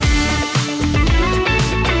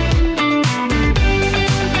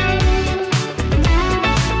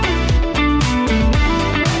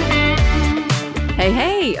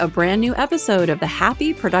a brand new episode of the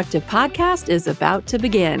Happy Productive Podcast is about to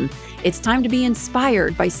begin. It's time to be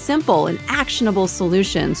inspired by simple and actionable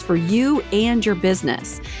solutions for you and your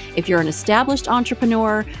business. If you're an established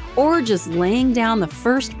entrepreneur or just laying down the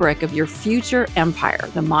first brick of your future empire,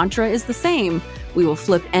 the mantra is the same. We will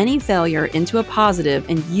flip any failure into a positive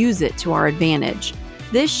and use it to our advantage.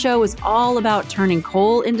 This show is all about turning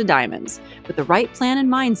coal into diamonds. With the right plan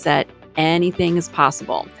and mindset, anything is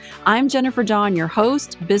possible. I'm Jennifer Dawn, your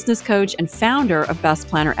host, business coach, and founder of Best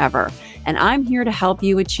Planner Ever, and I'm here to help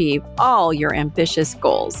you achieve all your ambitious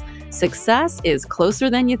goals. Success is closer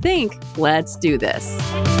than you think. Let's do this.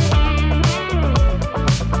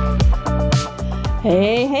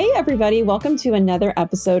 Hey, everybody. Welcome to another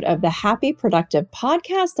episode of the Happy Productive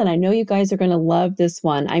Podcast. And I know you guys are going to love this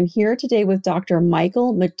one. I'm here today with Dr.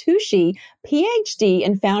 Michael Matucci, PhD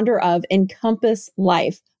and founder of Encompass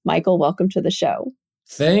Life. Michael, welcome to the show.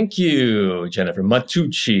 Thank you, Jennifer.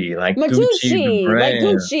 Matucci, like Matucci, Gucci, the brand.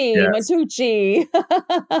 like Gucci, yes. Matucci.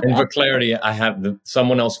 And for clarity, I have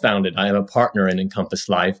someone else founded. I have a partner in Encompass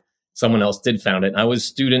Life. Someone else did found it. I was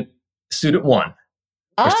student one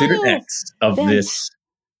or student X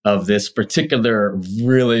of this particular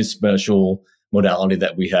really special modality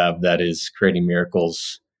that we have that is creating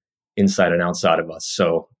miracles inside and outside of us.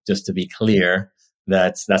 So just to be clear,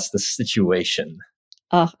 that's the situation.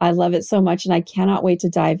 I love it so much, and I cannot wait to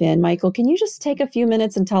dive in. Michael, can you just take a few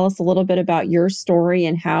minutes and tell us a little bit about your story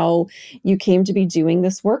and how you came to be doing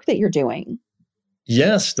this work that you're doing?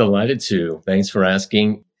 Yes, delighted to. Thanks for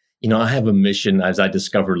asking. You know, I have a mission, as I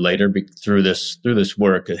discovered later through this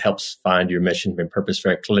work. It helps find your mission and purpose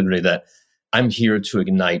very clearly, that I'm here to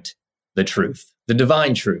ignite the truth, the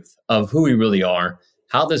divine truth of who we really are,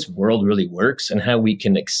 how this world really works, and how we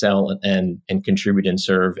can excel and contribute and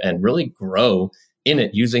serve and really grow in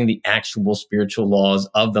it using the actual spiritual laws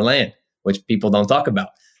of the land, which people don't talk about.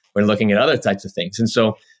 We're looking at other types of things. And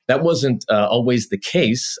so that wasn't always the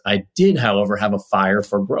case. I did, however, have a fire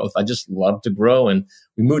for growth. I just loved to grow. And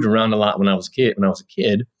we moved around a lot when I was a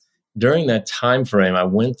kid. During that time frame, I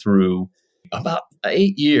went through about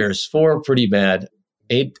 8 years, 4 pretty bad,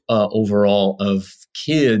 8 overall, of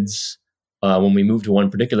kids when we moved to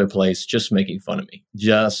one particular place, just making fun of me,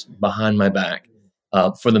 just behind my back.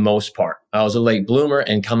 For the most part, I was a late bloomer,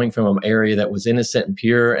 and coming from an area that was innocent and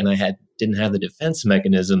pure, and I didn't have the defense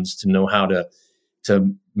mechanisms to know how to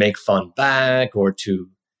make fun back, or to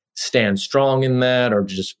stand strong in that, or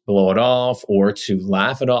to just blow it off, or to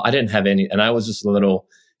laugh at all. I didn't have any, and I was just a little,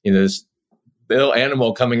 this little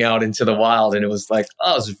animal coming out into the wild, and it was like, it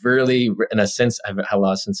was really, in a sense, I have a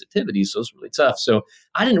lot of sensitivity, so it's really tough. So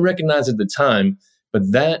I didn't recognize at the time,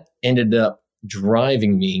 but that ended up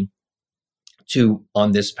driving me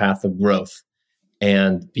on this path of growth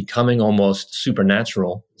and becoming almost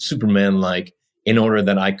supernatural, Superman-like, in order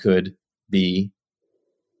that I could be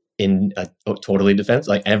in a totally defense,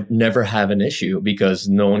 like I never have an issue because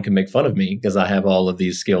no one can make fun of me because I have all of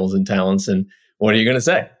these skills and talents. And what are you going to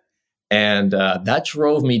say? And that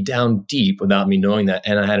drove me down deep without me knowing that.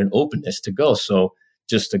 And I had an openness to go. So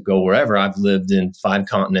just to go wherever. I've lived in 5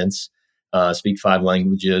 continents, speak 5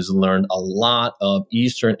 languages, learned a lot of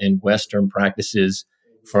Eastern and Western practices,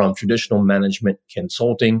 from traditional management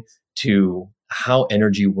consulting to how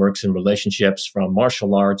energy works in relationships, from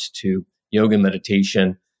martial arts to yoga,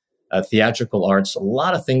 meditation, theatrical arts, a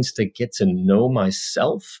lot of things to get to know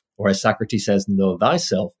myself, or as Socrates says, know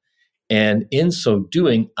thyself. And in so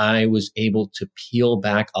doing, I was able to peel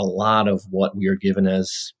back a lot of what we are given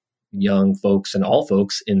as young folks and all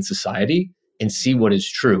folks in society and see what is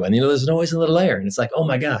true. And, there's always a little layer. And it's like, oh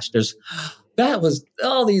my gosh, that was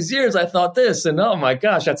all these years I thought this. And oh my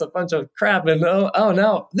gosh, that's a bunch of crap. And oh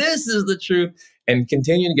no, this is the truth. And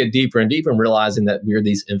continuing to get deeper and deeper, and realizing that we're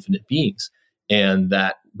these infinite beings, and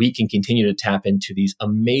that we can continue to tap into these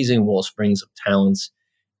amazing well springs of talents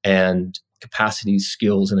and capacities,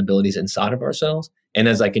 skills, and abilities inside of ourselves. And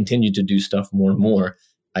as I continued to do stuff more and more,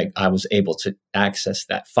 I was able to access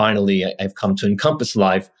that. Finally, I've come to Encompass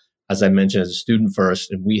Life, as I mentioned, as a student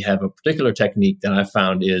first, and we have a particular technique that I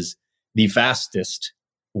found is the fastest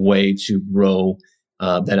way to grow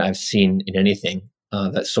that I've seen in anything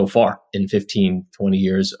that so far in 15, 20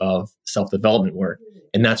 years of self-development work.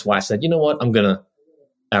 And that's why I said, you know what,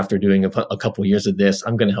 after doing a couple of years of this,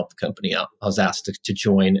 I'm going to help the company out. I was asked to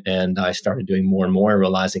join, and I started doing more and more,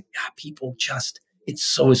 realizing people it's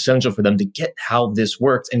so essential for them to get how this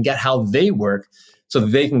works and get how they work, so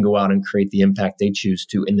that they can go out and create the impact they choose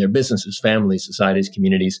to in their businesses, families, societies,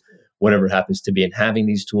 communities, whatever it happens to be. And having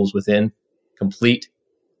these tools within, complete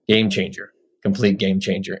game changer.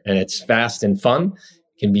 And it's fast and fun.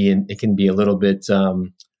 It can be a little bit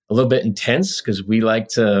a little bit intense because we like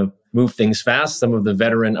to move things fast. Some of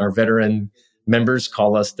our veteran members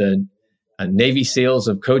call us the Navy SEALs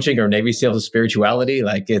of coaching or Navy SEALs of spirituality.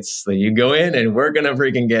 Like you go in and we're going to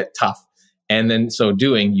freaking get tough. And then so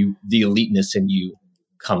doing, the eliteness in you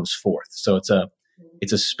comes forth. So it's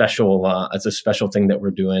a special thing that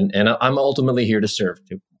we're doing. And I'm ultimately here to serve,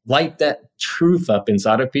 to light that truth up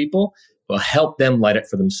inside of people, but help them light it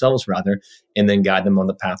for themselves rather, and then guide them on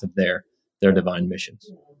the path of their divine missions.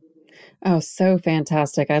 Oh, so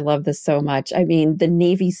fantastic. I love this so much. I mean, the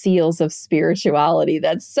Navy SEALs of spirituality.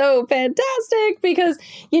 That's so fantastic because,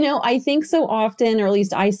 I think so often, or at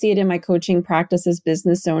least I see it in my coaching practice as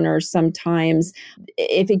business owners, sometimes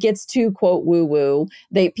if it gets too, quote, woo-woo,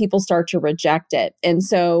 people start to reject it. And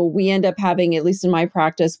so we end up having, at least in my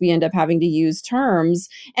practice, we end up having to use terms.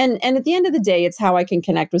 And at the end of the day, it's how I can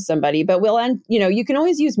connect with somebody. But you can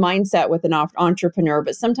always use mindset with an entrepreneur.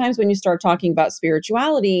 But sometimes when you start talking about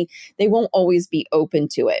spirituality, they won't always be open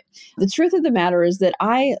to it. The truth of the matter is that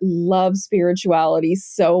I love spirituality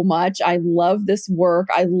so much. I love this work.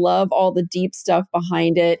 I love all the deep stuff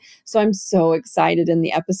behind it. So I'm so excited in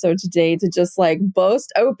the episode today to just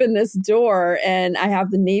boast open this door. And I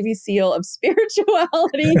have the Navy SEAL of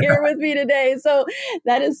spirituality here with me today. So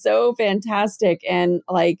that is so fantastic. And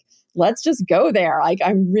let's just go there.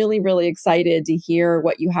 I'm really, really excited to hear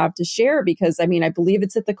what you have to share because, I believe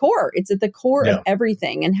it's at the core. It's at the core of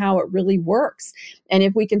everything and how it really works. And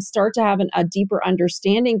if we can start to have a deeper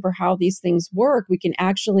understanding for how these things work, we can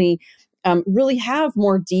actually really have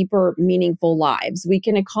more deeper, meaningful lives. We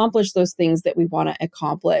can accomplish those things that we want to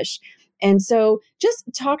accomplish. And so just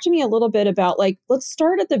talk to me a little bit about let's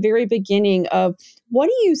start at the very beginning of what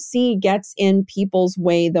do you see gets in people's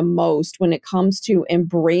way the most when it comes to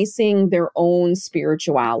embracing their own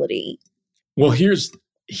spirituality? Well,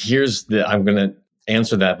 I'm going to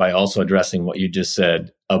answer that by also addressing what you just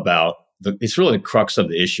said about it's really the crux of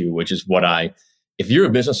the issue, which is if you're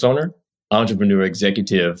a business owner, entrepreneur,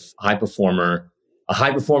 executive, high performer, a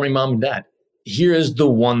high performing mom and dad, here is the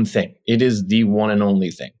one thing. It is the one and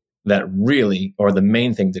only thing that really, or the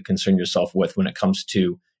main thing to concern yourself with when it comes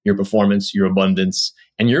to your performance, your abundance,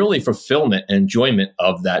 and your really fulfillment and enjoyment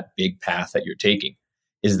of that big path that you're taking,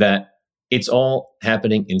 is that it's all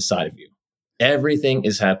happening inside of you. Everything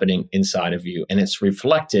is happening inside of you, and it's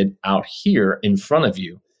reflected out here in front of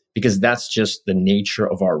you because that's just the nature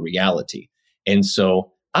of our reality. And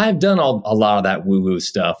so I've done a lot of that woo-woo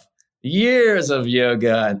stuff, years of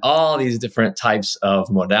yoga and all these different types of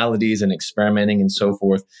modalities and experimenting and so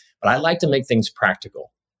forth. But I like to make things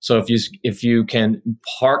practical. So if you can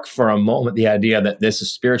park for a moment the idea that this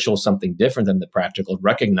is spiritual, something different than the practical,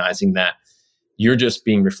 recognizing that you're just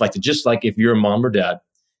being reflected, just like if you're a mom or dad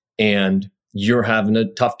and you're having a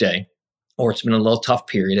tough day or it's been a little tough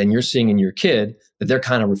period and you're seeing in your kid that they're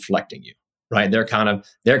kind of reflecting you, right? They're kind of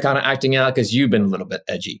acting out because you've been a little bit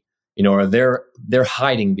edgy, or they're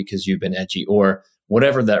hiding because you've been edgy or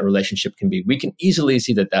whatever that relationship can be. We can easily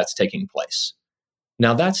see that that's taking place.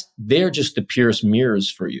 Now they're just the purest mirrors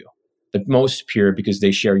for you, the most pure because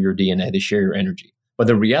they share your DNA, they share your energy. But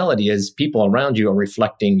the reality is people around you are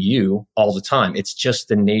reflecting you all the time. It's just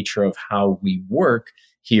the nature of how we work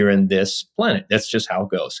here in this planet. That's just how it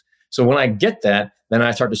goes. So when I get that, then I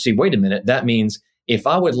start to see, wait a minute, that means if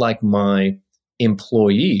I would like my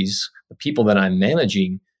employees, the people that I'm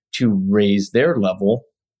managing, to raise their level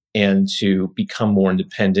and to become more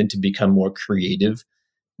independent, to become more creative,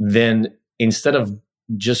 then instead of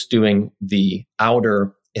just doing the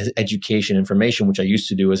outer education information, which I used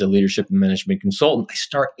to do as a leadership and management consultant, I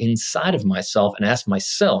start inside of myself and ask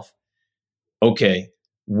myself, okay,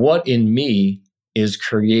 what in me is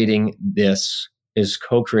co-creating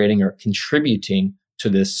or contributing to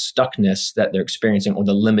this stuckness that they're experiencing or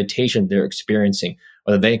the limitation they're experiencing,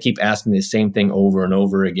 or that they keep asking the same thing over and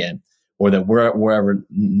over again, or that we're at wherever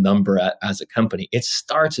number at as a company. It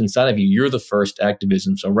starts inside of you. You're the first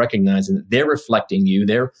activism. So recognizing that they're reflecting you,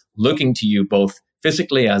 they're looking to you both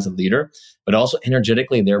physically as a leader, but also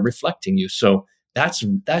energetically, they're reflecting you. So that's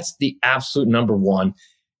the absolute number one,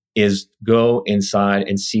 is go inside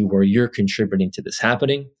and see where you're contributing to this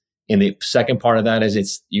happening. And the second part of that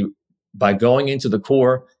is by going into the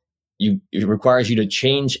core, it requires you to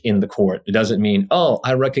change in the core. It doesn't mean, oh,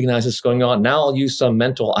 I recognize this going on. Now I'll use some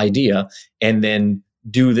mental idea and then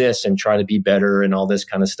do this and try to be better and all this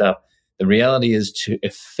kind of stuff. The reality is to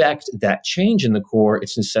effect that change in the core,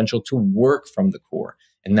 it's essential to work from the core.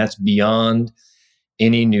 And that's beyond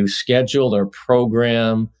any new schedule or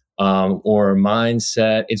program or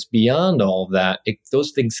mindset. It's beyond all of that.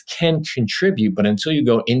 Those things can contribute, but until you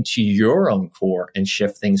go into your own core and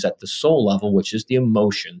shift things at the soul level, which is the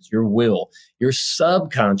emotions, your will, your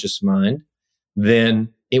subconscious mind, then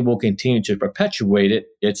it will continue to perpetuate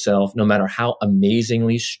itself no matter how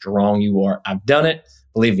amazingly strong you are. I've done it.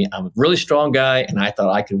 Believe me, I'm a really strong guy, and I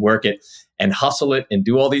thought I could work it and hustle it and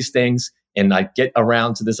do all these things. And I get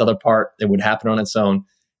around to this other part that would happen on its own.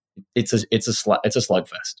 It's a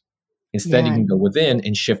slugfest. Instead, you can go within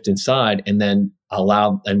and shift inside, and then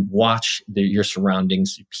allow and watch your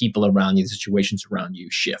surroundings, people around you, the situations around you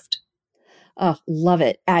shift. Oh, love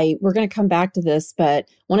it. We're going to come back to this, but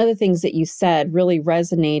one of the things that you said really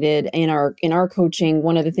resonated in our coaching.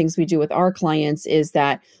 One of the things we do with our clients is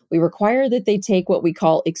that we require that they take what we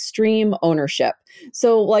call extreme ownership.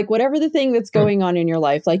 So like whatever the thing that's going on in your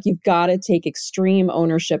life, like you've got to take extreme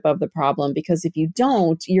ownership of the problem, because if you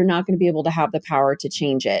don't, you're not going to be able to have the power to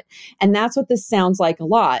change it. And that's what this sounds like a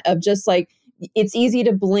lot of, just like, it's easy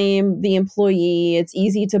to blame the employee. It's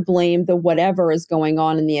easy to blame the whatever is going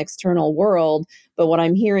on in the external world. But what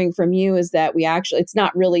I'm hearing from you is that it's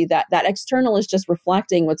not really that external is just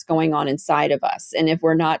reflecting what's going on inside of us. And if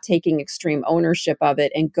we're not taking extreme ownership of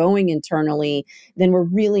it and going internally, then we're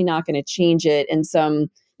really not going to change it. And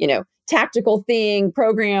some, tactical thing,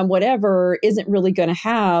 program, whatever, isn't really going to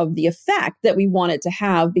have the effect that we want it to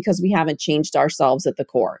have because we haven't changed ourselves at the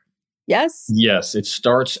core. Yes? Yes, it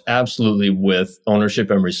starts absolutely with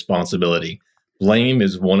ownership and responsibility. Blame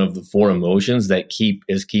is one of the 4 emotions that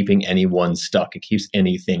is keeping anyone stuck. It keeps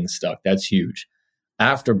anything stuck. That's huge.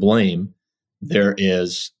 After blame, there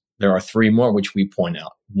are 3 more which we point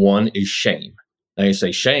out. One is shame. Now you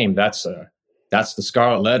say shame, that's the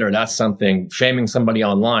scarlet letter. That's something, shaming somebody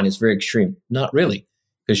online is very extreme. Not really,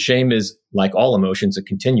 because shame is, like all emotions, a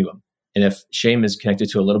continuum. And if shame is connected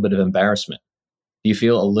to a little bit of embarrassment, do you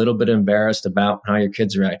feel a little bit embarrassed about how your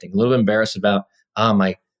kids are acting? A little bit embarrassed about,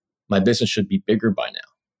 my business should be bigger by now.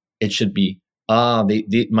 It should be,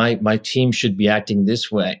 my team should be acting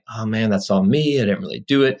this way. Oh man, that's on me. I didn't really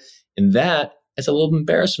do it. And that is a little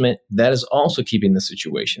embarrassment. That is also keeping the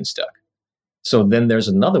situation stuck. So then there's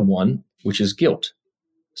another one, which is guilt.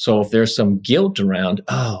 So if there's some guilt around,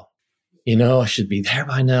 I should be there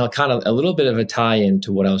by now, kind of a little bit of a tie-in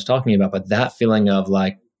to what I was talking about, but that feeling of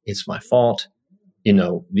like, it's my fault.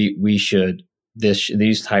 These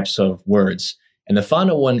types of words. And the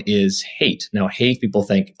final one is hate. Now, hate, people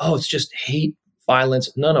think, it's just hate,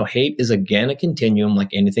 violence. No, hate is again a continuum like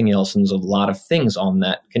anything else. And there's a lot of things on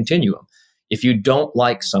that continuum. If you don't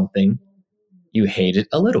like something, you hate it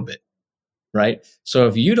a little bit, right? So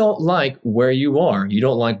if you don't like where you are, you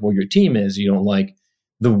don't like where your team is, you don't like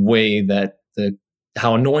the way that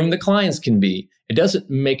how annoying the clients can be, it doesn't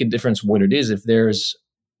make a difference what it is. If there's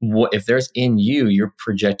in you, you're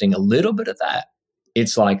projecting a little bit of that.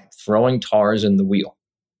 It's like throwing tars in the wheel.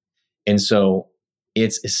 And so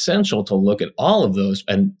it's essential to look at all of those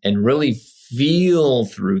and really feel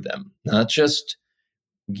through them, not just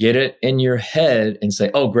get it in your head and say,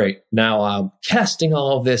 oh, great, now I'm casting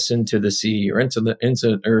all of this into the sea or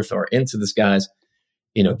into earth or into the skies,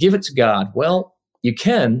 give it to God. Well, you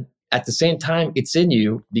can. At the same time, it's in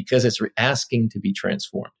you because it's asking to be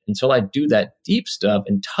transformed. Until I do that deep stuff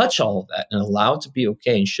and touch all of that and allow it to be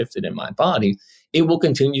okay and shift it in my body, it will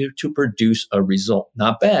continue to produce a result.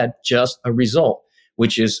 Not bad, just a result,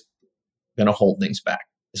 which is going to hold things back.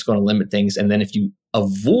 It's going to limit things. And then if you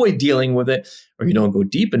avoid dealing with it or you don't go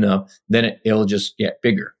deep enough, then it'll just get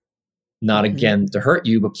bigger. Not again to hurt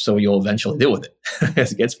you, but so you'll eventually deal with it.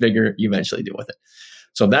 As it gets bigger, you eventually deal with it.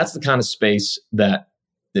 So that's the kind of space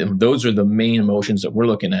those are the main emotions that we're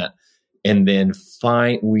looking at. And then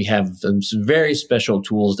we have some very special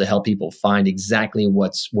tools to help people find exactly where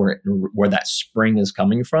that spring is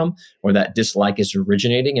coming from, where that dislike is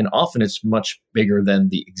originating. And often it's much bigger than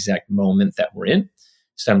the exact moment that we're in. It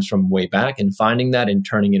stems from way back, and finding that and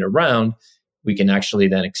turning it around, we can actually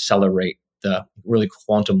then accelerate the really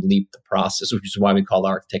quantum leap the process, which is why we call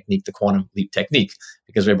our technique the quantum leap technique,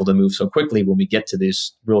 because we're able to move so quickly when we get to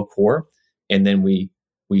this real core, and then we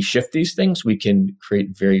shift these things, we can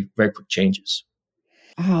create very, very quick changes.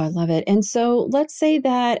 Oh, I love it. And so let's say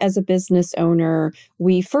that as a business owner,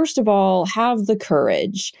 we first of all have the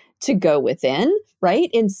courage to go within, right?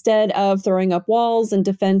 Instead of throwing up walls and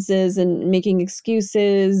defenses and making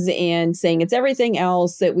excuses and saying it's everything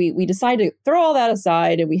else, that we decide to throw all that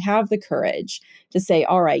aside, and we have the courage to say,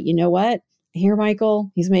 all right, you know what? here,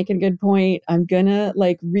 Michael, he's making a good point. I'm going to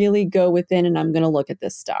like really go within and I'm going to look at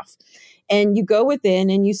this stuff. And you go within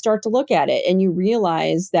and you start to look at it and you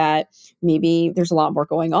realize that maybe there's a lot more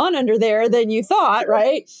going on under there than you thought,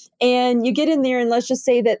 right? And you get in there and let's just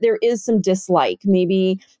say that there is some dislike.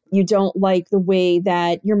 Maybe you don't like the way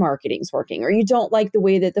that your marketing's working, or you don't like the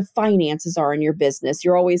way that the finances are in your business.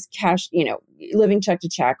 You're always cash, living check to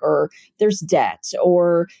check, or there's debt,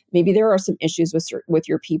 or maybe there are some issues with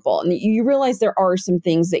your people. And you realize there are some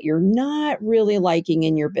things that you're not really liking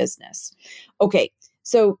in your business. Okay.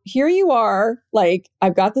 So here you are, like,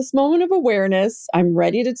 I've got this moment of awareness. I'm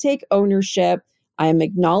ready to take ownership. I'm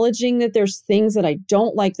acknowledging that there's things that I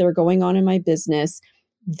don't like that are going on in my business.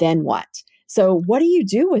 Then what? So what do you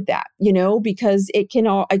do with that? Because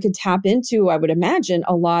I could tap into, I would imagine,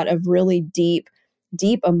 a lot of really deep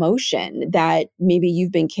emotion that maybe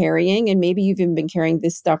you've been carrying, and maybe you've even been carrying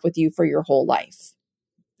this stuff with you for your whole life.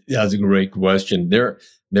 Yeah, that's a great question.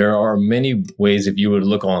 There are many ways, if you would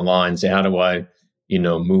look online and say, how do I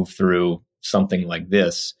move through something like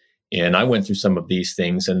this? And I went through some of these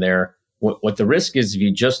things, and what the risk is, if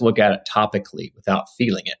you just look at it topically without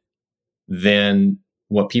feeling it, then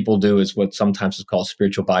what people do is what sometimes is called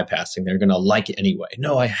spiritual bypassing. They're going to like it anyway.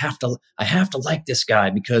 No, I have to like this guy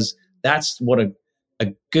because that's what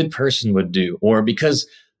a good person would do. Or because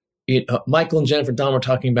Michael and Jennifer Don were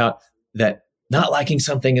talking about that not liking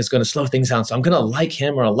something is going to slow things down. So I'm going to like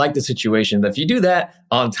him, or I like the situation. But if you do that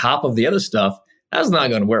on top of the other stuff, that's not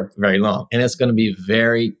going to work very long. And it's going to be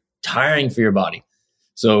very tiring for your body.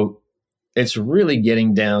 So it's really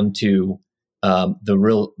getting down to the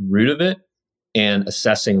real root of it and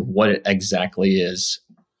assessing what it exactly is.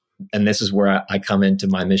 And this is where I come into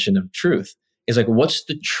my mission of truth. It's like, what's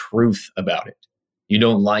the truth about it? You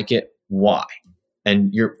don't like it. Why?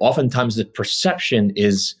 And oftentimes the perception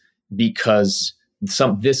is because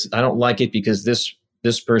I don't like it because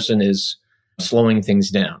this person is slowing things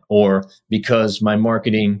down, or because my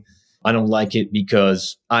marketing, I don't like it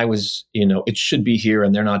because it should be here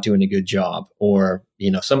and they're not doing a good job, or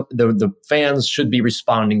the fans should be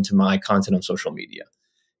responding to my content on social media.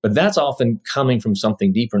 But that's often coming from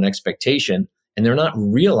something deeper, an expectation, and they're not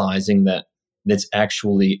realizing that that's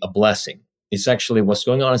actually a blessing. It's actually, what's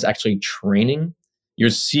going on is actually training. You're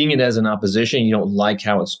seeing it as an opposition. You don't like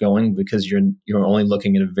how it's going because you're only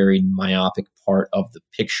looking at a very myopic part of the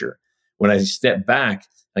picture. When I step back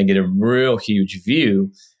and I get a real huge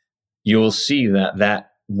view, you'll see that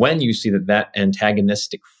when you see that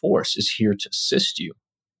antagonistic force is here to assist you,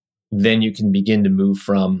 then you can begin to move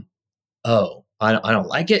from, oh, I don't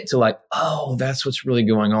like it, to like, oh, that's what's really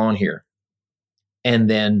going on here. And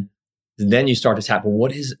then you start to tap,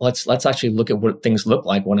 well, let's actually look at what things look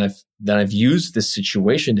like when I've used this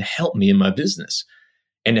situation to help me in my business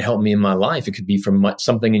and to help me in my life. It could be from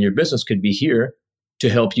something in your business, could be here to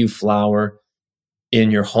help you flower in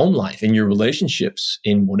your home life, in your relationships,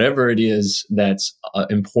 in whatever it is that's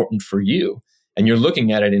important for you. And you're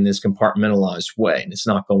looking at it in this compartmentalized way, and it's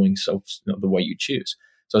not going the way you choose.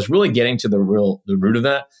 So it's really getting to the root of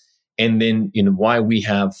that. And then, why we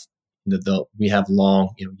have we have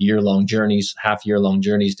long, year-long journeys, half-year-long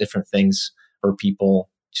journeys, different things for people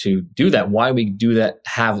to do that. Why we do that,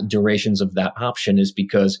 have durations of that option, is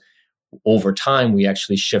because over time, we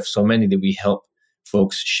actually shift so many that we help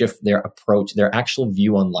folks shift their approach, their actual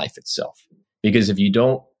view on life itself. Because if you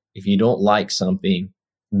don't like something,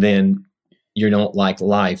 then you don't like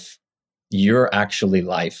life. You're actually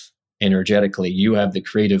life energetically. You have the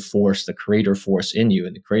creative force, the creator force in you,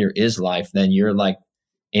 and the creator is life. Then you're like,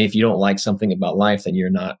 and if you don't like something about life, then you're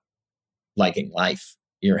not liking life.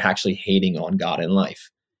 You're actually hating on God and life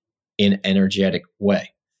in an energetic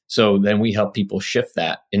way. So then we help people shift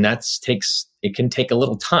that. And it can take a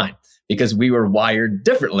little time, because we were wired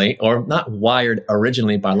differently, or not wired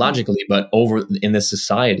originally biologically, but over in this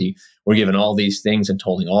society, we're given all these things and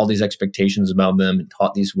told all these expectations about them and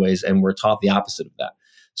taught these ways. And we're taught the opposite of that.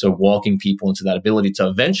 So walking people into that ability to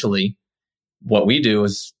eventually, what we do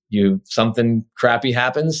is something crappy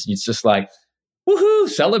happens. It's just like, woohoo,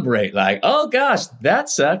 celebrate. Like, oh gosh,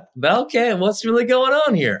 that's okay. What's really going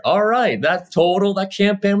on here? All right. That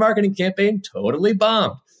marketing campaign totally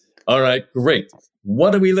bombed. All right, great.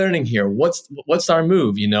 What are we learning here? What's our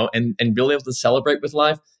move, and be able to celebrate with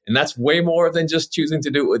life. And that's way more than just choosing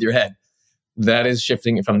to do it with your head. That is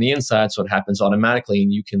shifting it from the inside. So it happens automatically,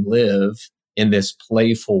 and you can live in this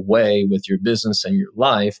playful way with your business and your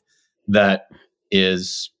life that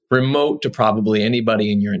is remote to probably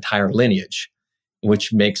anybody in your entire lineage,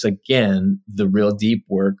 which makes, again, the real deep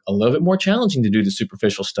work a little bit more challenging to do the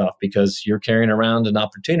superficial stuff, because you're carrying around an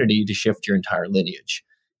opportunity to shift your entire lineage.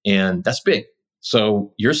 And that's big.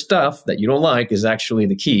 So your stuff that you don't like is actually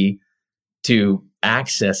the key to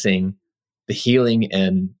accessing the healing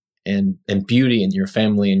and beauty in your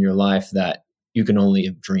family and your life that you can only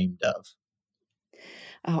have dreamed of.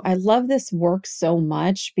 Oh, I love this work so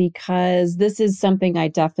much because this is something I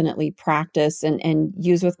definitely practice and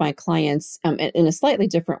use with my clients in a slightly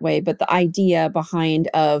different way. But the idea behind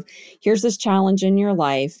of here's this challenge in your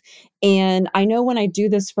life. And I know when I do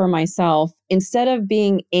this for myself, instead of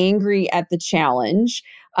being angry at the challenge,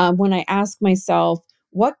 when I ask myself,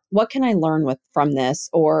 what can I learn from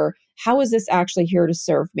this? Or how is this actually here to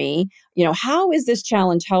serve me? How is this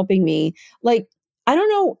challenge helping me? Like, I don't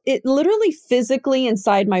know, it literally physically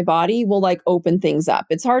inside my body will like open things up.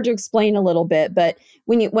 It's hard to explain a little bit, but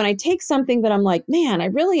when I take something that I'm like, man, I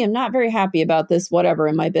really am not very happy about this, whatever,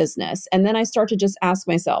 in my business. And then I start to just ask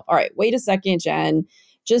myself, all right, wait a second, Jen,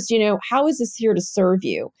 just, how is this here to serve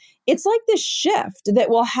you? It's like this shift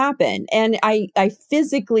that will happen. And I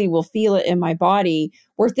physically will feel it in my body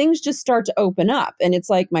where things just start to open up. And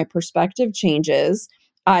it's like my perspective changes.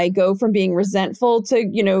 I go from being resentful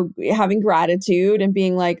to, having gratitude and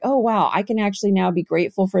being like, oh, wow, I can actually now be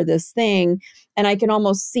grateful for this thing. And I can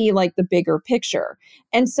almost see like the bigger picture.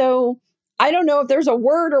 And so I don't know if there's a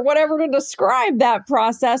word or whatever to describe that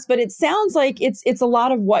process, but it sounds like it's a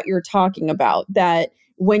lot of what you're talking about, that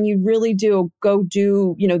when you really do go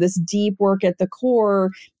do, this deep work at the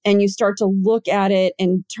core and you start to look at it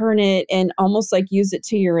and turn it and almost like use it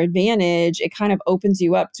to your advantage, it kind of opens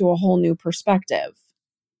you up to a whole new perspective.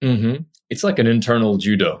 Mm-hmm. It's like an internal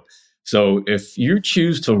judo. So if you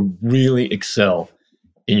choose to really excel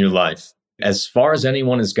in your life, as far as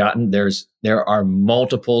anyone has gotten, there are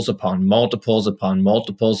multiples upon multiples upon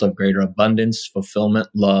multiples of greater abundance, fulfillment,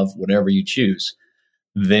 love, whatever you choose.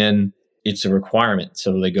 Then it's a requirement.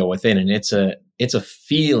 So they go within, and it's a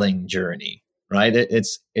feeling journey, right?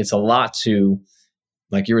 It's a lot to,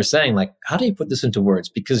 like you were saying, like, how do you put this into words?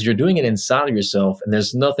 Because you're doing it inside of yourself, and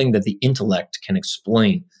there's nothing that the intellect can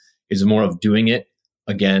explain. It's more of doing it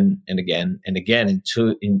again and again and again.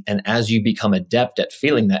 And as you become adept at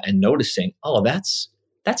feeling that and noticing, oh, that's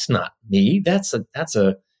not me. That's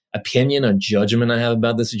a opinion, a judgment I have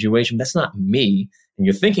about the situation. That's not me. And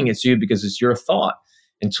you're thinking it's you because it's your thought,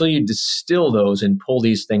 until you distill those and pull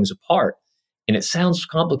these things apart. And it sounds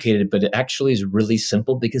complicated, but it actually is really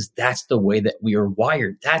simple because that's the way that we are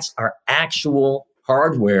wired. That's our actual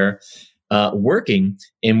hardware working,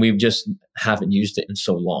 and we've just haven't used it in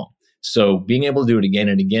so long. So being able to do it again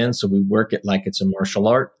and again, so we work it like it's a martial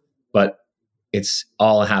art, but it's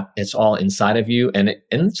all inside of you, and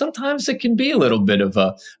sometimes it can be a little bit of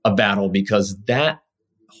a battle, because that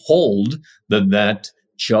hold, that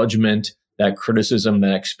judgment, that criticism,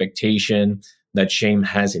 that expectation, that shame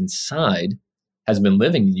has inside, has been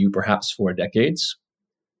living in you perhaps for decades.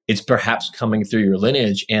 It's perhaps coming through your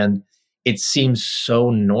lineage, and it seems so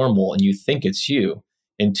normal, and you think it's you,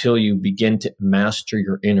 until you begin to master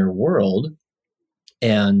your inner world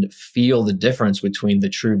and feel the difference between the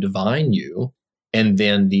true divine you and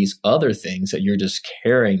then these other things that you're just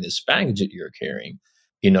carrying, this baggage that you're carrying.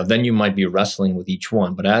 Then you might be wrestling with each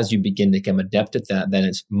one. But as you begin to become adept at that, then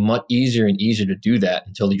it's much easier and easier to do that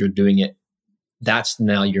until you're doing it. That's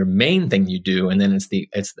now your main thing you do. And then it's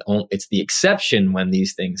the exception when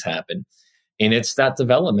these things happen. And it's that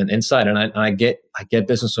development inside. And I get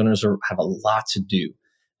business owners have a lot to do.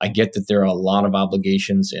 I get that there are a lot of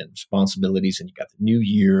obligations and responsibilities, and you got the new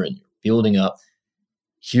year and you're building up.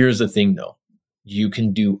 Here's the thing though. You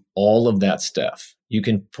can do all of that stuff. You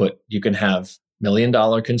can have $1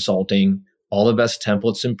 million consulting, all the best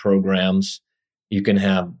templates and programs. You can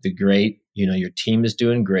have the great, your team is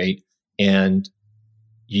doing great, and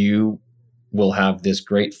you will have this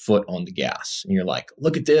great foot on the gas. And you're like,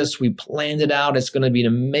 look at this. We planned it out. It's going to be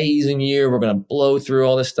an amazing year. We're going to blow through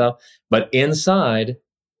all this stuff. But inside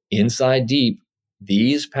deep,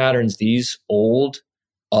 these patterns, these old,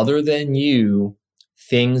 other than you,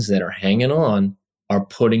 things that are hanging on are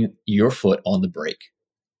putting your foot on the brake.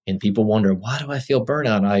 And people wonder, why do I feel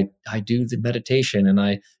burnout? I do the meditation and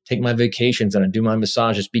I take my vacations and I do my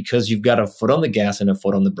massages, because you've got a foot on the gas and a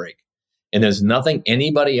foot on the brake. And there's nothing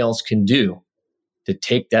anybody else can do to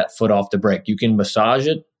take that foot off the brake. You can massage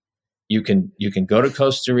it. You can go to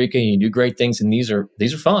Costa Rica and you do great things. And these are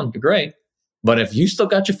fun. They're great. But if you still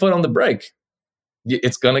got your foot on the brake,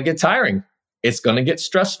 it's going to get tiring. It's going to get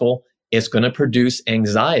stressful. It's going to produce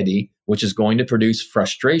anxiety, which is going to produce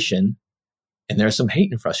frustration. And there's some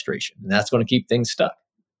hate and frustration. And that's going to keep things stuck.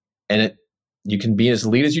 And you can be as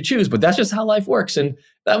lead as you choose, but that's just how life works. And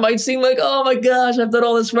that might seem like, oh my gosh, I've done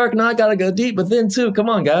all this work. Now I got to go deep. But then too, come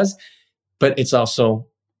on, guys. But it's also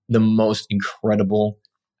the most incredible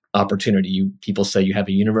opportunity. People say you have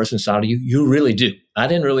a universe inside of you. You really do. I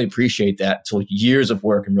didn't really appreciate that until years of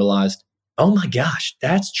work and realized, oh my gosh,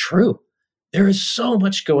 that's true. There is so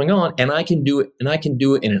much going on, and I can do it. And I can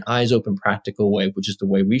do it in an eyes open, practical way, which is the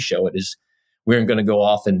way we show it. Is we're going to go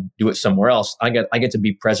off and do it somewhere else. I get to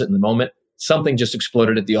be present in the moment. Something just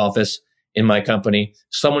exploded at the office in my company.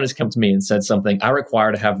 Someone has come to me and said something. I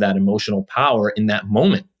require to have that emotional power in that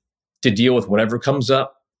moment to deal with whatever comes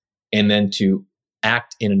up, and then to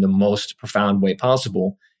act in the most profound way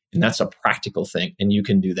possible. And that's a practical thing. And you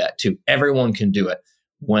can do that too. Everyone can do it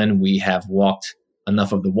when we have walked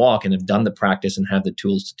enough of the walk and have done the practice and have the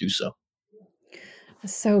tools to do so.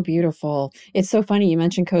 So beautiful. It's so funny. You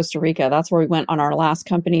mentioned Costa Rica. That's where we went on our last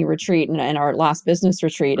company retreat and our last business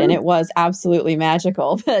retreat. And it was absolutely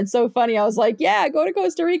magical. But it's so funny. I was like, yeah, go to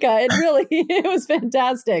Costa Rica. It really, it was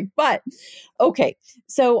fantastic. But okay.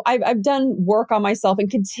 So I've done work on myself and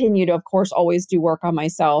continue to, of course, always do work on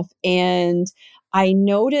myself. And I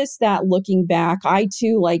noticed that looking back, I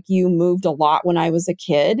too, like you, moved a lot when I was a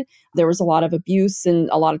kid. There was a lot of abuse and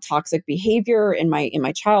a lot of toxic behavior in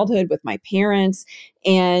my childhood with my parents.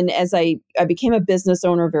 And as I became a business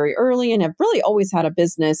owner very early, and I've really always had a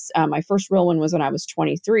business. My first real one was when I was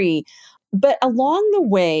 23. But along the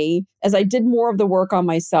way, as I did more of the work on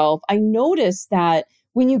myself, I noticed that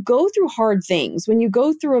when you go through hard things, when you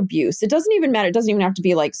go through abuse, it doesn't even matter. It doesn't even have to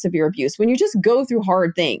be like severe abuse. When you just go through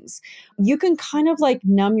hard things, you can kind of like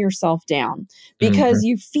numb yourself down because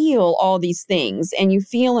you feel all these things and you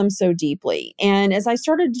feel them so deeply. And as I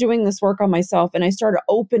started doing this work on myself and I started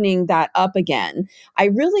opening that up again, I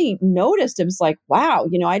really noticed it was like, wow,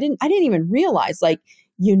 I didn't even realize, like,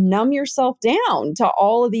 you numb yourself down to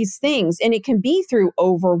all of these things. And it can be through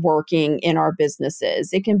overworking in our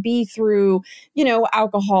businesses. It can be through,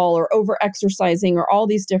 alcohol or over exercising or all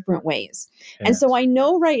these different ways. Yes. And so I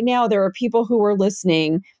know right now there are people who are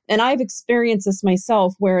listening, and I've experienced this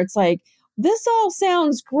myself, where it's like, this all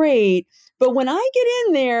sounds great, but when I get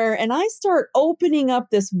in there and I start opening up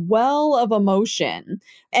this well of emotion,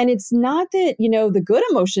 and it's not that, the good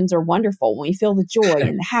emotions are wonderful when we feel the joy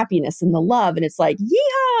and the happiness and the love, and it's like,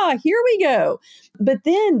 yeehaw, here we go. But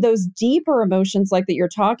then those deeper emotions like that you're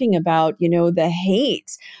talking about, the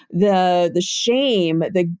hate, the shame,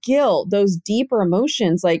 the guilt, those deeper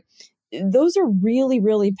emotions, like those are really,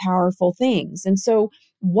 really powerful things. And so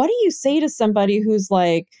what do you say to somebody who's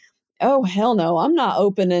like, oh, hell no, I'm not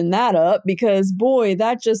opening that up, because boy,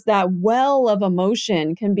 that well of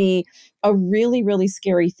emotion can be a really, really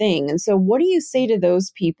scary thing. And so what do you say to those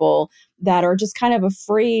people that are just kind of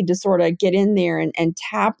afraid to sort of get in there and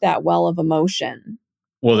tap that well of emotion?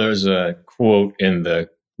 Well, there's a quote in the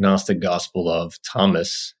Gnostic Gospel of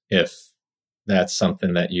Thomas, if that's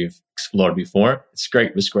something that you've explored before. It's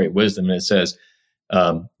great. It's great wisdom. And it says,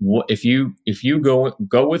 if you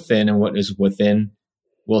go within, and what is within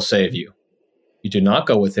will save you. You do not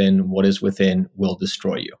go within, what is within will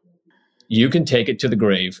destroy you. You can take it to the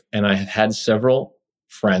grave. And I have had several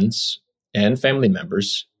friends and family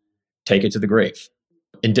members take it to the grave.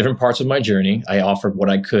 In different parts of my journey, I offered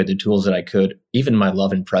what I could, the tools that I could, even my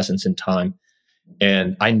love and presence and time.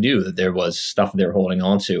 And I knew that there was stuff they were holding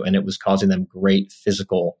on to, and it was causing them great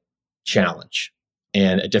physical challenge,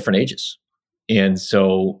 and at different ages. And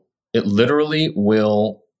so it literally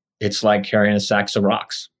it's like carrying a sack of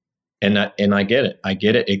rocks. And I get it.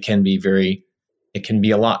 It can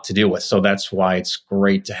be a lot to deal with. So that's why it's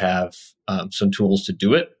great to have some tools to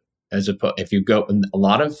do it. If you go in a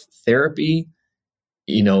lot of therapy,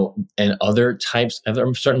 and other types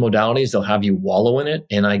of certain modalities, they'll have you wallow in it.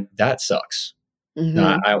 And that sucks.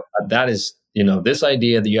 That is, this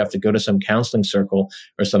idea that you have to go to some counseling circle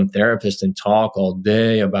or some therapist and talk all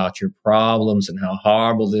day about your problems and how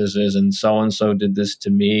horrible this is, and so did this to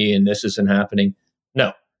me, and this isn't happening.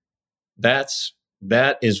 No, that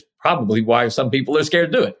is probably why some people are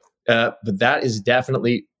scared to do it. But that is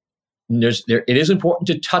definitely, it is important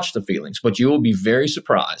to touch the feelings, but you will be very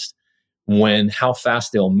surprised how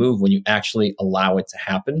fast they'll move when you actually allow it to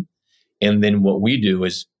happen. And then what we do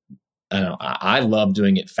is, I love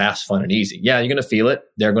doing it fast, fun, and easy. Yeah, you're going to feel it.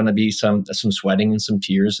 There are going to be some sweating and some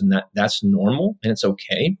tears, and that's normal, and it's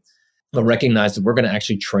okay. But recognize that we're going to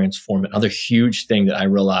actually transform it. Another huge thing that I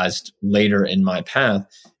realized later in my path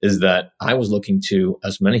is that I was looking to,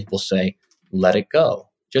 as many people say, let it go.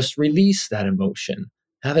 Just release that emotion.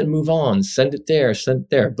 Have it move on. Send it there.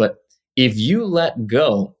 But if you let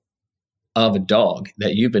go of a dog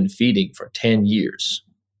that you've been feeding for 10 years,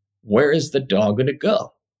 where is the dog going to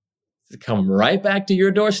go? To come right back to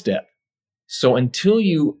your doorstep. So until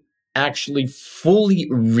you actually fully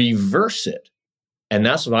reverse it, and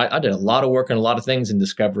that's what I did a lot of work on a lot of things and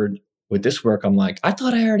discovered with this work, I'm like, I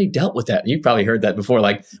thought I already dealt with that. You've probably heard that before.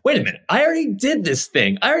 Like, wait a minute, I already did this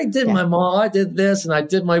thing. I already did my mom. I did this and I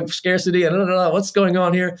did my scarcity and what's going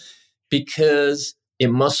on here? Because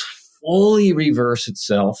it must fully reverse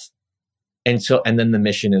itself and then the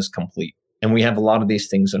mission is complete. And we have a lot of these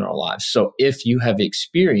things in our lives. So if you have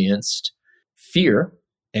experienced fear,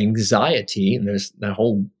 anxiety, and there's that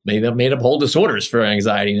whole made up whole disorders for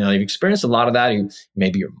anxiety. Now you've experienced a lot of that.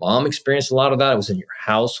 Maybe your mom experienced a lot of that. It was in your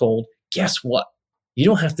household. Guess what? You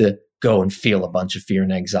don't have to go and feel a bunch of fear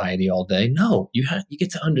and anxiety all day. No, you get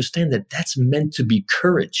to understand that that's meant to be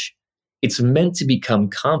courage. It's meant to become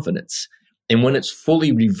confidence. And when it's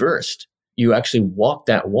fully reversed, you actually walk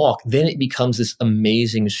that walk, then it becomes this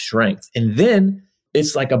amazing strength. And then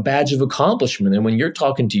it's like a badge of accomplishment. And when you're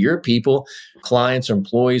talking to your people, clients or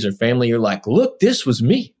employees or family, you're like, look, this was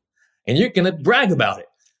me. And you're going to brag about it.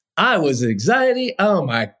 I was anxiety. Oh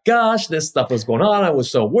my gosh, this stuff was going on. I was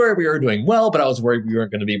so worried we were doing well, but I was worried we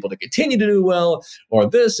weren't going to be able to continue to do well or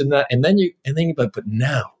this and that. And then you're like, but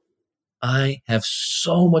now I have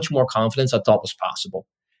so much more confidence I thought was possible.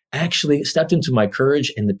 I actually stepped into my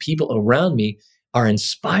courage and the people around me are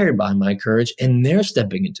inspired by my courage and they're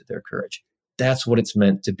stepping into their courage. That's what it's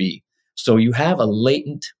meant to be. So you have a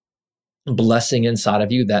latent blessing inside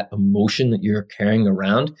of you, that emotion that you're carrying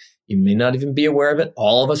around. You may not even be aware of it.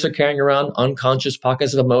 All of us are carrying around unconscious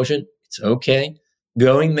pockets of emotion. It's okay.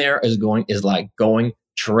 Going there is like going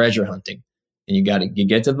treasure hunting. And you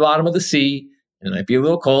get to the bottom of the sea. And it might be a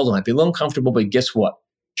little cold. It might be a little uncomfortable, but guess what?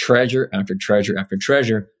 Treasure after treasure after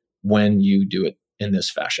treasure when you do it in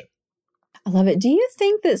this fashion. I love it. Do you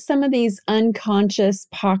think that some of these unconscious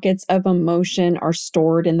pockets of emotion are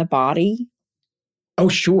stored in the body? Oh,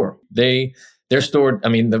 sure. They're stored. I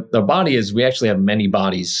mean, the body is, we actually have many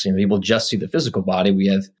bodies. People just see the physical body. We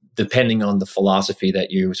have, depending on the philosophy that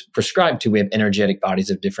you prescribe to, we have energetic bodies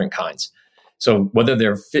of different kinds. So whether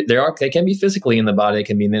they can be physically in the body, they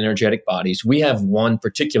can be in energetic bodies. We have one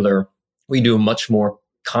particular, we do much more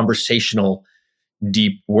conversational,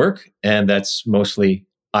 deep work. And that's mostly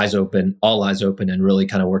eyes open, all eyes open, and really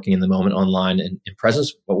kind of working in the moment online and in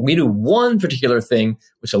presence. But we do one particular thing,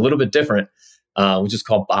 which is a little bit different, which is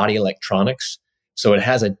called body electronics. So it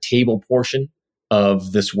has a table portion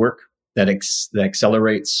of this work that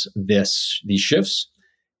accelerates these shifts.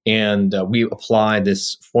 And we apply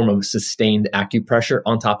this form of sustained acupressure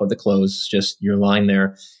on top of the clothes. Just you're lying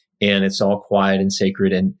there and it's all quiet and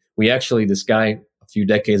sacred. And we actually, this guy a few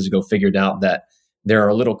decades ago figured out that there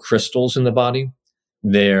are little crystals in the body.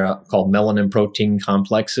 They're called melanin protein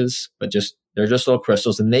complexes, but they're just little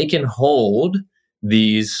crystals, and they can hold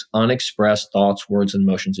these unexpressed thoughts, words, and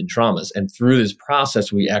emotions and traumas. And through this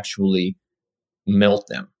process, we actually melt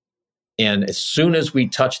them. And as soon as we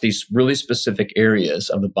touch these really specific areas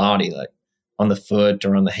of the body, like on the foot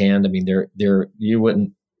or on the hand, I mean,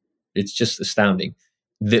 it's just astounding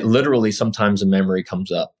that literally sometimes a memory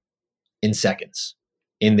comes up in seconds.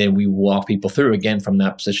 And then we walk people through again from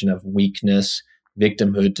that position of weakness,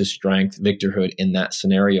 victimhood to strength, victorhood in that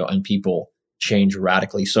scenario, and people change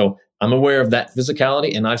radically. So I'm aware of that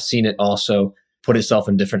physicality, and I've seen it also put itself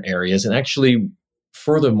in different areas. And actually,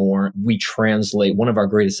 furthermore, we translate, one of our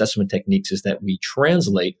great assessment techniques is that we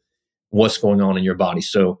translate what's going on in your body.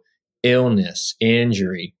 So illness,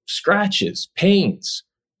 injury, scratches, pains,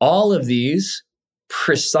 all of these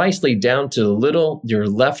precisely down to your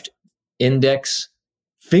left index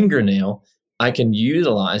fingernail, I can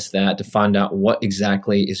utilize that to find out what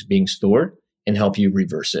exactly is being stored and help you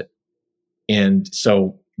reverse it. And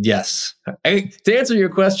so, yes, to answer your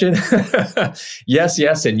question,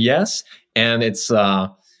 yes, and yes. And it's,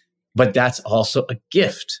 but that's also a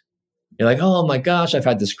gift. You're like, oh my gosh, I've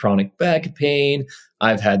had this chronic back pain.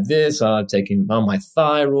 I've had this, I'm taking on my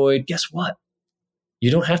thyroid. Guess what?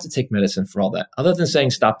 You don't have to take medicine for all that, other than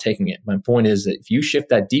saying stop taking it. My point is that if you shift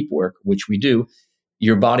that deep work, which we do,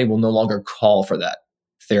 your body will no longer call for that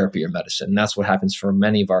therapy or medicine. And that's what happens for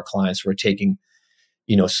many of our clients who are taking,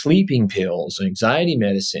 sleeping pills, anxiety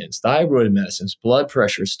medicines, thyroid medicines, blood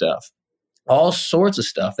pressure stuff, all sorts of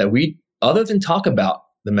stuff that we, other than talk about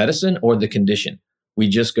the medicine or the condition, we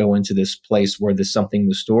just go into this place where something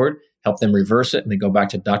was stored, help them reverse it, and they go back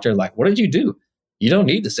to the doctor like, what did you do? You don't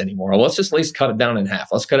need this anymore. Well, let's just at least cut it down in half.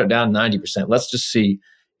 Let's cut it down 90%. Let's just see.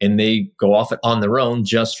 And they go off on their own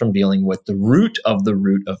just from dealing with the root of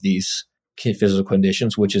these physical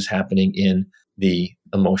conditions, which is happening in the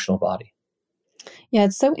emotional body. Yeah,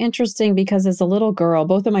 it's so interesting because as a little girl,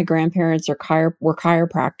 both of my grandparents were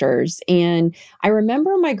chiropractors. And I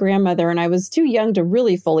remember my grandmother, and I was too young to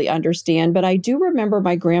really fully understand, but I do remember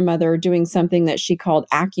my grandmother doing something that she called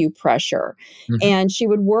acupressure. Mhm. And she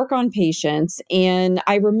would work on patients. And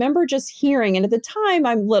I remember just hearing, and at the time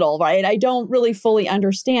I'm little, right? I don't really fully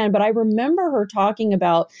understand, but I remember her talking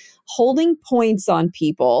about holding points on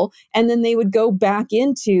people, and then they would go back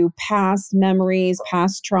into past memories,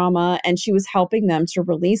 past trauma, and she was helping them to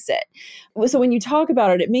release it. So when you talk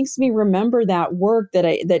about it, it makes me remember that work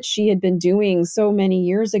that she had been doing so many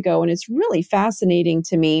years ago, and it's really fascinating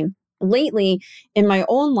to me. Lately in my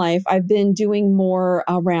own life, I've been doing more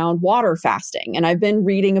around water fasting, and I've been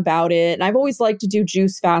reading about it. And I've always liked to do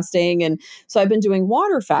juice fasting. And so I've been doing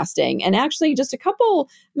water fasting. And actually, just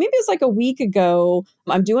maybe it's like a week ago,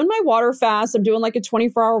 I'm doing my water fast. I'm doing like a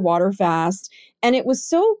 24-hour water fast. And it was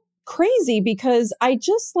so crazy because I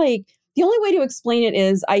just like, the only way to explain it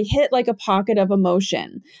is I hit like a pocket of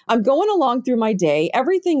emotion. I'm going along through my day,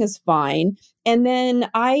 everything is fine. And then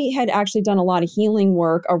I had actually done a lot of healing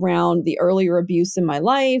work around the earlier abuse in my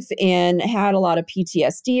life and had a lot of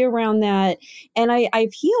PTSD around that. And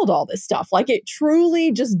I've healed all this stuff. Like it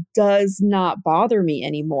truly just does not bother me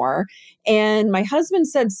anymore. And my husband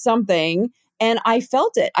said something and I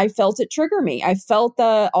felt it. I felt it trigger me. I felt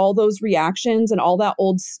all those reactions and all that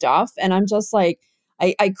old stuff. And I'm just like,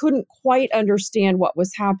 I couldn't quite understand what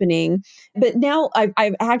was happening. But now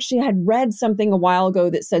I've actually had read something a while ago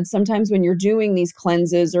that said sometimes when you're doing these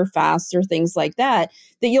cleanses or fasts or things like that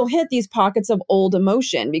you'll hit these pockets of old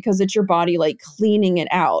emotion because it's your body like cleaning it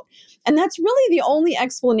out. And that's really the only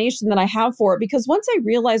explanation that I have for it, because once I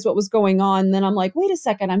realized what was going on, then I'm like, wait a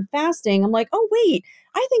second, I'm fasting. I'm like, oh, wait,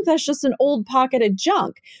 I think that's just an old pocket of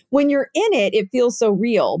junk. When you're in it, it feels so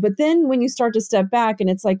real. But then when you start to step back and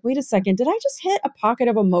it's like, wait a second, did I just hit a pocket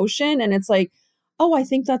of emotion? And it's like, oh, I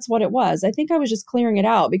think that's what it was. I think I was just clearing it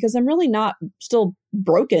out because I'm really not still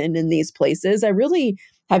broken in these places. I really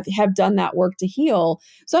have done that work to heal.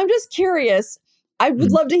 So I'm just curious. I would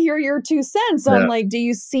Mhm. love to hear your 2 cents on Yeah. like, do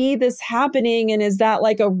you see this happening? And is that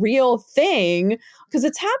like a real thing? Because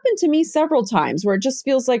it's happened to me several times where it just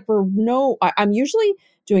feels like I'm usually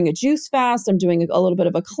doing a juice fast. I'm doing a little bit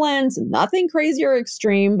of a cleanse, nothing crazy or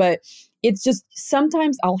extreme, but it's just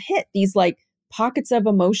sometimes I'll hit these like pockets of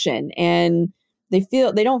emotion and they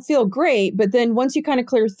don't feel great. But then once you kind of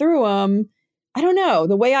clear through them, I don't know.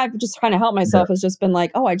 The way I've just kind of helped Yeah. myself has just been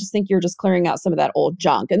like, oh, I just think you're just clearing out some of that old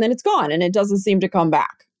junk. And then it's gone and it doesn't seem to come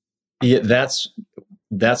back. Yeah,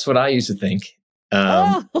 that's what I used to think.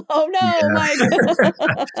 Oh no, Yeah.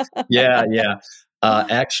 Mike. Yeah.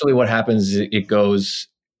 Actually, what happens is it goes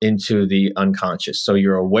into the unconscious. So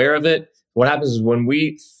you're aware of it. What happens is when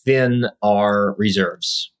we thin our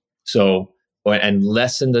reserves, and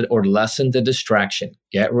lessen the distraction,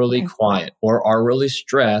 get really Okay. quiet, or are really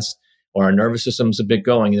stressed, or our nervous system's a bit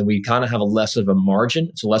going, and then we kind of have a less of a margin,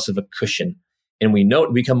 it's less of a cushion, and we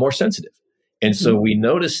become more sensitive. And so Mhm. we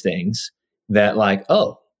notice things that like,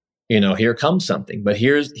 oh, here comes something, but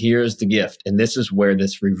here's the gift. And this is where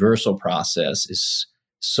this reversal process is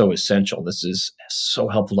so essential. This is so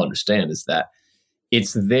helpful to understand, is that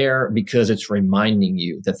it's there because it's reminding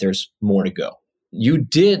you that there's more to go. You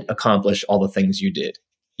did accomplish all the things you did.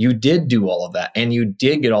 You did do all of that and you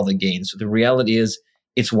did get all the gains. So the reality is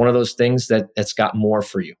it's one of those things that's got more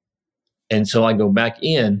for you. And so I go back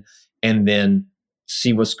in and then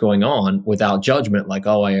see what's going on without judgment, like,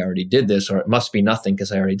 oh, I already did this, or it must be nothing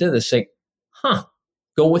because I already did this. Say,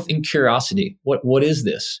 go within curiosity. What is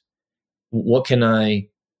this? What can I,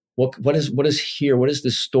 what is here? What is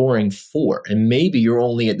this storing for? And maybe you're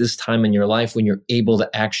only at this time in your life when you're able to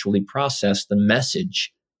actually process the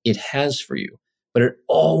message it has for you. But it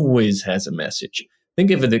always has a message.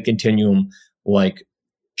 Think of the continuum like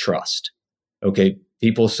trust. Okay.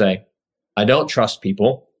 People say, I don't trust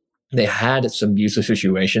people. They had some abusive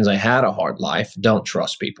situations. I had a hard life. Don't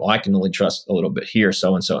trust people. I can only trust a little bit here,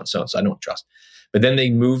 so and so and so and so. I don't trust. But then they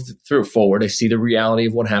move forward. They see the reality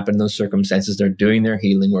of what happened in those circumstances. They're doing their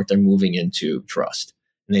healing work. They're moving into trust.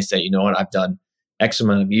 And they say, you know what? I've done X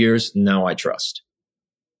amount of years. Now I trust.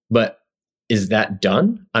 But is that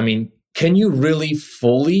done? I mean, can you really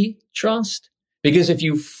fully trust? Because if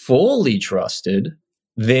you fully trusted,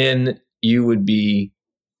 then you would be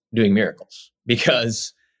doing miracles,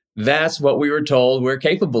 because that's what we were told we're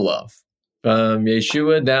capable of.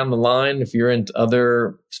 Yeshua down the line, if you're into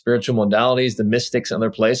other spiritual modalities, the mystics and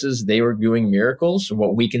other places, they were doing miracles,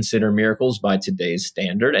 what we consider miracles by today's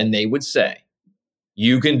standard. And they would say,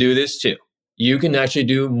 you can do this too. You can actually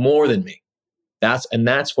do more than me. That's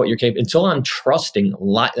what you're capable. Until I'm trusting,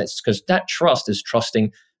 that's because that trust is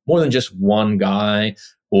trusting more than just one guy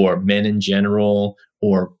or men in general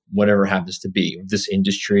or whatever happens to be. This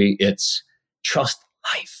industry, it's trust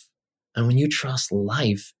life. And when you trust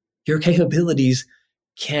life, your capabilities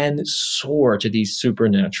can soar to these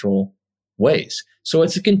supernatural ways. So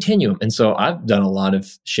it's a continuum. And so I've done a lot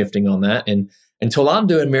of shifting on that. And until I'm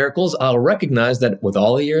doing miracles, I'll recognize that with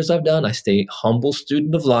all the years I've done, I stay humble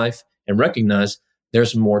student of life and recognize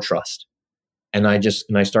there's more trust. And I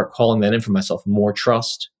start calling that in for myself, more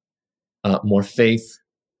trust, more faith,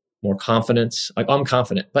 more confidence. Like, I'm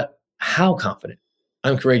confident, but how confident?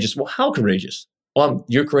 I'm courageous. Well, how courageous? Well,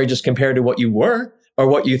 you're courageous compared to what you were or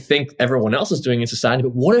what you think everyone else is doing in society.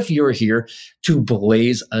 But what if you're here to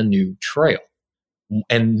blaze a new trail?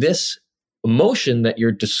 And this emotion that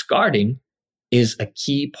you're discarding is a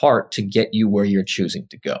key part to get you where you're choosing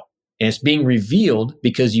to go. And it's being revealed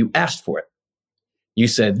because you asked for it. You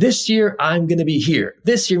said, this year, I'm going to be here.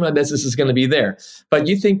 This year, my business is going to be there. But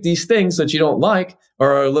you think these things that you don't like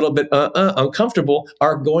or are a little bit uncomfortable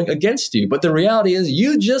are going against you. But the reality is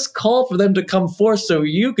you just call for them to come forth so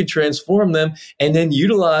you could transform them and then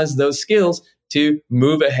utilize those skills to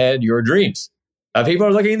move ahead your dreams. People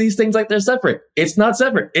are looking at these things like they're separate. It's not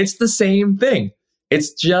separate. It's the same thing.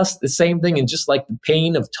 It's just the same thing. And just like the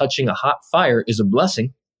pain of touching a hot fire is a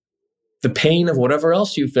blessing, the pain of whatever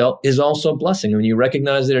else you felt is also a blessing. When you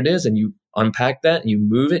recognize that it is and you unpack that and you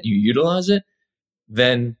move it, you utilize it,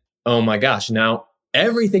 then, oh my gosh, now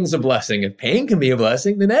everything's a blessing. If pain can be a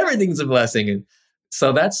blessing, then everything's a blessing. And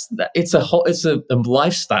so it's a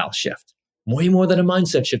lifestyle shift. Way more than a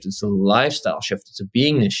mindset shift. It's a lifestyle shift. It's a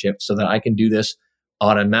beingness shift so that I can do this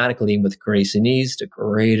automatically with grace and ease to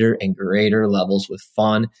greater and greater levels with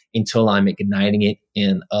fun until I'm igniting it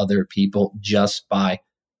in other people just by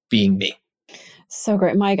being me. So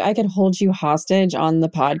great. Mike, I could hold you hostage on the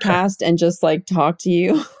podcast and just like talk to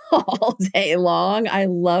you all day long. I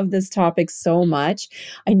love this topic so much.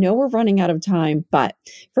 I know we're running out of time, but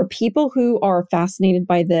for people who are fascinated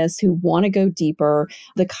by this, who want to go deeper,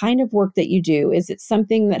 the kind of work that you do, is it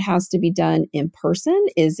something that has to be done in person?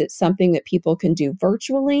 Is it something that people can do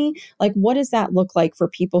virtually? Like, what does that look like for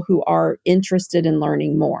people who are interested in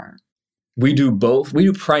learning more? We do both. We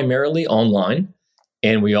do primarily online.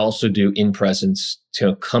 And we also do in-presence to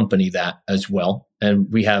accompany that as well.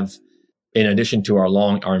 And we have, in addition to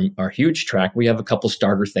our huge track, we have a couple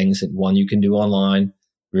starter things. And one you can do online,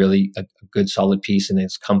 really a good solid piece, and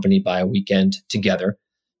it's accompanied by a weekend together.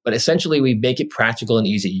 But essentially, we make it practical and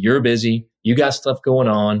easy. You're busy, you got stuff going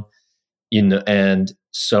on, and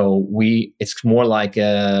so it's more like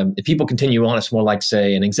if people continue on, it's more like,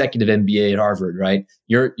 say, an executive MBA at Harvard, right?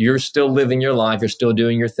 You're still living your life, you're still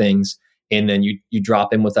doing your things. And then you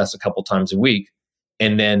drop in with us a couple times a week.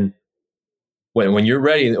 And then when you're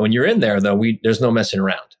ready, when you're in there, though, there's no messing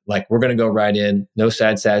around. Like, we're going to go right in, no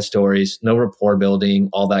sad stories, no rapport building,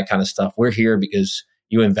 all that kind of stuff. We're here because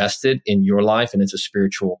you invested in your life and it's a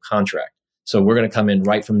spiritual contract. So we're going to come in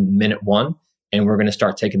right from minute one and we're going to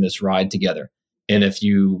start taking this ride together. And if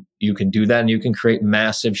you can do that and you can create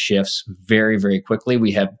massive shifts very, very quickly.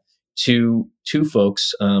 We have two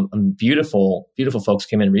folks, beautiful folks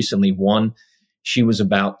came in recently. One, she was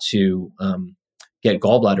about to get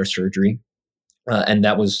gallbladder surgery, and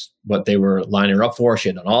that was what they were lining her up for. She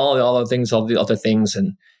had done all the other things,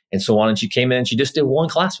 and so on. And she came in and she just did one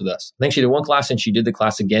class with us. I think she did one class and she did the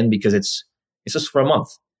class again because it's just for a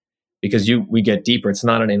month. Because we get deeper. It's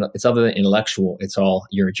other than intellectual. It's all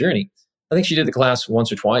your journey. I think she did the class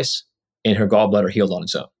once or twice, and her gallbladder healed on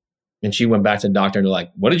its own. And she went back to the doctor and they're like,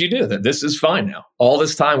 what did you do? This is fine now. All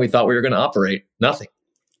this time we thought we were going to operate. Nothing.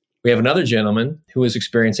 We have another gentleman who is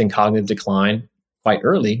experiencing cognitive decline quite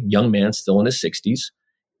early, young man, still in his 60s,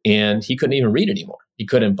 and he couldn't even read anymore. He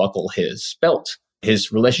couldn't buckle his belt.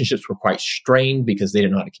 His relationships were quite strained because they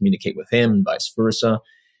didn't know how to communicate with him and vice versa.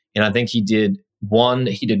 And I think he did one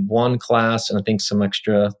class and I think some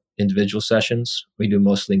extra individual sessions. We do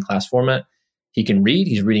mostly in class format. He can read.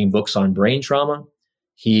 He's reading books on brain trauma.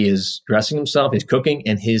 He is dressing himself, he's cooking,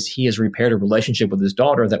 and he has repaired a relationship with his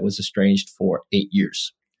daughter that was estranged for 8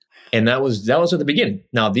 years. And that was at the beginning.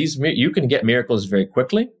 Now, you can get miracles very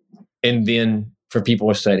quickly. And then for people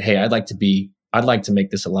who said, hey, I'd like to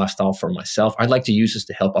make this a lifestyle for myself. I'd like to use this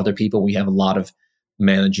to help other people. We have a lot of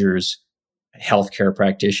managers, healthcare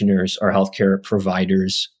practitioners, or healthcare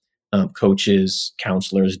providers, coaches,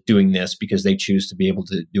 counselors doing this because they choose to be able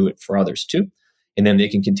to do it for others too. And then they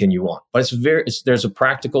can continue on. But there's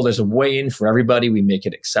a way in for everybody. We make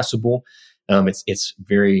it accessible. It's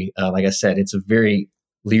very, like I said, it's a very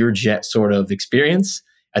Learjet sort of experience.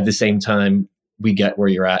 At the same time, we get where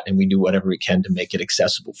you're at and we do whatever we can to make it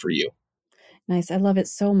accessible for you. Nice. I love it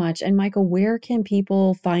so much. And Michael, where can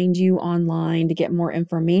people find you online to get more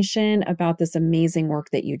information about this amazing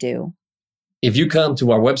work that you do? If you come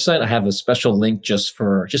to our website, I have a special link just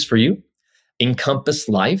for you. Encompass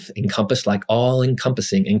Life, encompass like all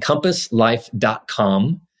encompassing,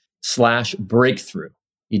 encompasslife.com/breakthrough.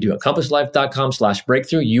 You do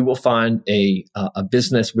encompasslife.com/breakthrough. You will find a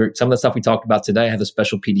business where some of the stuff we talked about today. I have a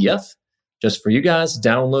special PDF just for you guys.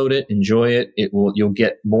 Download it, enjoy it. You'll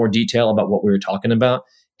get more detail about what we were talking about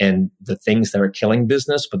and the things that are killing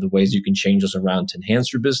business, but the ways you can change those around to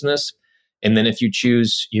enhance your business. And then if you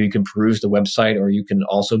choose, you can peruse the website, or you can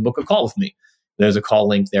also book a call with me. There's a call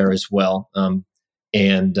link there as well. Or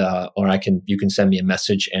you can send me a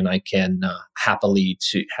message, and I can happy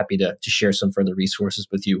to share some further resources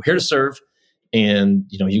with you. Here to serve. And,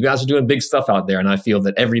 you guys are doing big stuff out there. And I feel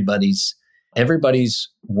that everybody's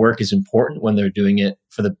work is important when they're doing it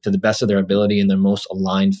to the best of their ability in their most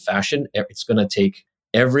aligned fashion. It's going to take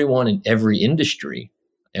everyone in every industry,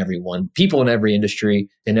 people in every industry,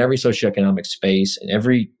 in every socioeconomic space, in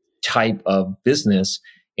every type of business,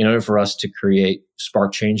 in order for us to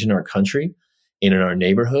spark change in our country and in our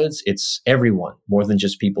neighborhoods. It's everyone, more than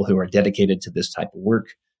just people who are dedicated to this type of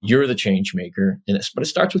work. You're the change maker, but it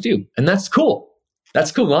starts with you. And that's cool.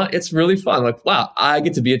 That's cool, huh? It's really fun. Like, wow, I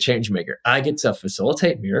get to be a change maker. I get to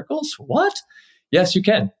facilitate miracles. What? Yes, you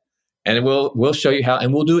can. And we'll show you how,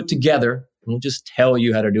 and we'll do it together. We'll just tell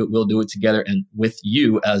you how to do it. We'll do it together and with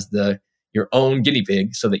you as your own guinea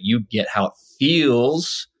pig, so that you get how it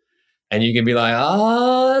feels. And you can be like,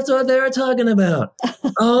 oh, that's what they were talking about.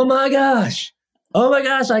 Oh my gosh,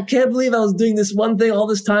 I can't believe I was doing this one thing all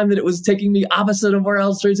this time that it was taking me opposite of where I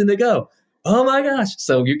was choosing to go. Oh my gosh.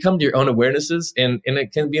 So you come to your own awarenesses, and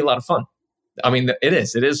it can be a lot of fun. I mean, it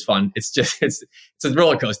is fun. It's a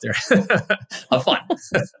roller coaster of fun.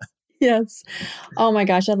 Yes. Oh my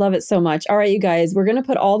gosh, I love it so much. All right, you guys, we're going to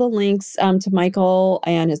put all the links to Michael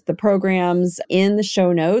and the programs in the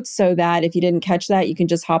show notes, so that if you didn't catch that, you can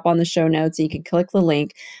just hop on the show notes and you can click the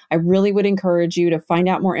link. I really would encourage you to find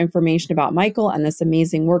out more information about Michael and this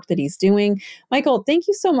amazing work that he's doing. Michael, thank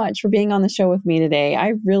you so much for being on the show with me today.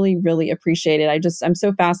 I really, really appreciate it. I'm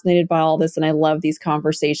so fascinated by all this, and I love these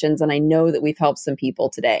conversations, and I know that we've helped some people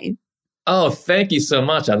today. Oh, thank you so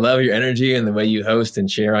much. I love your energy and the way you host and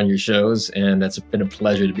share on your shows. And it's been a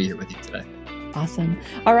pleasure to be here with you today. Awesome.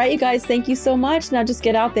 All right, you guys, thank you so much. Now just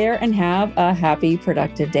get out there and have a happy,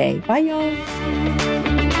 productive day. Bye, y'all.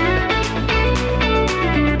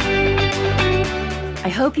 I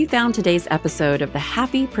hope you found today's episode of the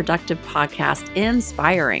Happy Productive Podcast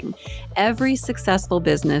inspiring. Every successful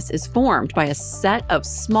business is formed by a set of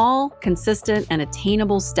small, consistent, and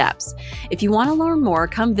attainable steps. If you want to learn more,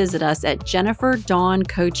 come visit us at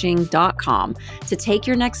jenniferdawncoaching.com to take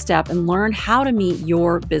your next step and learn how to meet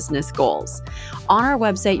your business goals. On our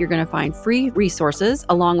website, you're going to find free resources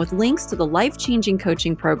along with links to the life-changing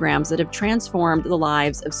coaching programs that have transformed the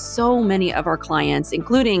lives of so many of our clients,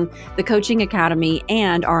 including the Coaching Academy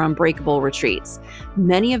and our Unbreakable retreats.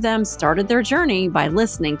 Many of them started their journey by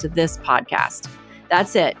listening to this podcast.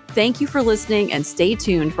 That's it. Thank you for listening, and stay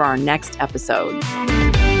tuned for our next episode.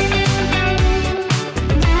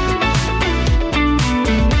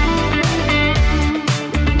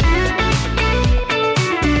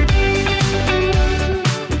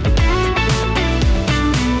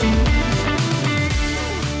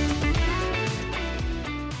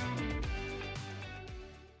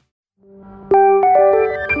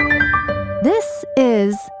 This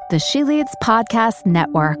is the She Leads Podcast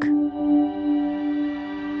Network.